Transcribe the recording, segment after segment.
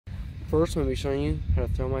First, I'm going to be showing you how to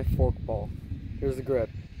throw my fork ball. Here's the grip.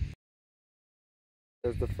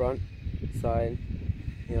 There's the front, side,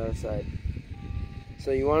 the other side.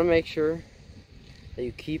 So you want to make sure that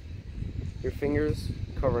you keep your fingers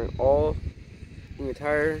covering the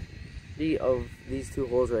entirety of these two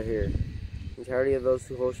holes right here. The entirety of those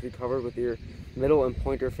two holes should be covered with your middle and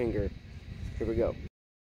pointer finger. Here we go.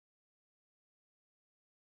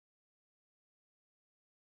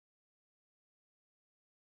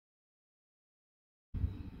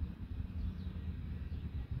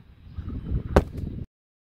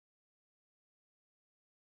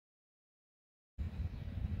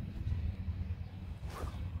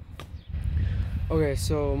 Okay,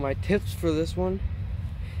 so my tips for this one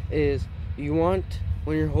is you want,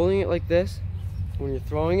 when you're holding it like this, when you're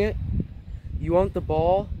throwing it, you want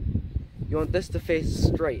this to face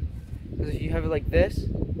straight. Because if you have it like this,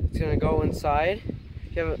 it's going to go inside.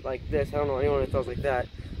 If you have it like this, I don't know anyone who throws like that,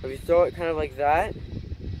 but if you throw it kind of like that,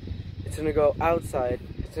 it's going to go outside.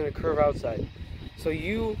 It's going to curve outside. So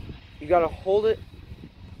you got to hold it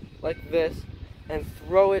like this and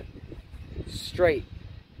throw it straight.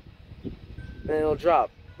 And it'll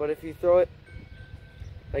drop. But if you throw it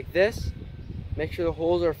like this, make sure the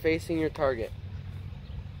holes are facing your target.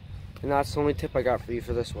 And that's the only tip I got for you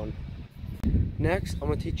for this one. Next, I'm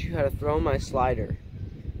going to teach you how to throw my slider.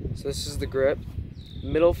 So this is the grip.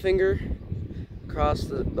 Middle finger across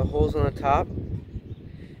the holes on the top,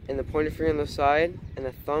 and the pointer finger on the side, and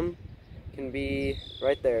the thumb can be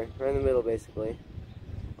right there, right in the middle basically,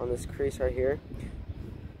 on this crease right here.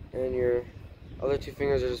 And then your other two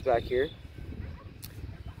fingers are just back here.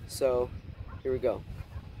 So, here we go.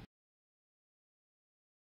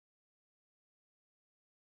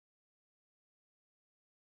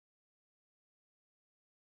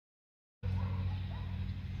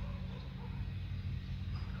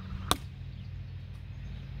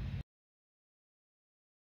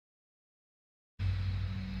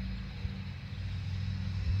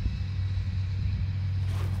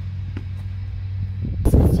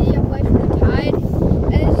 See, I'm waiting for the tide,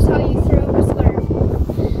 and this is how you throw a whistler.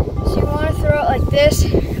 So you want to throw it like this,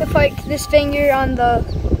 with like this finger on the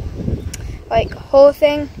hole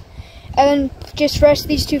thing, and then just rest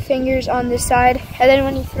these two fingers on this side, and then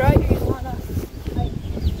when you throw it, you're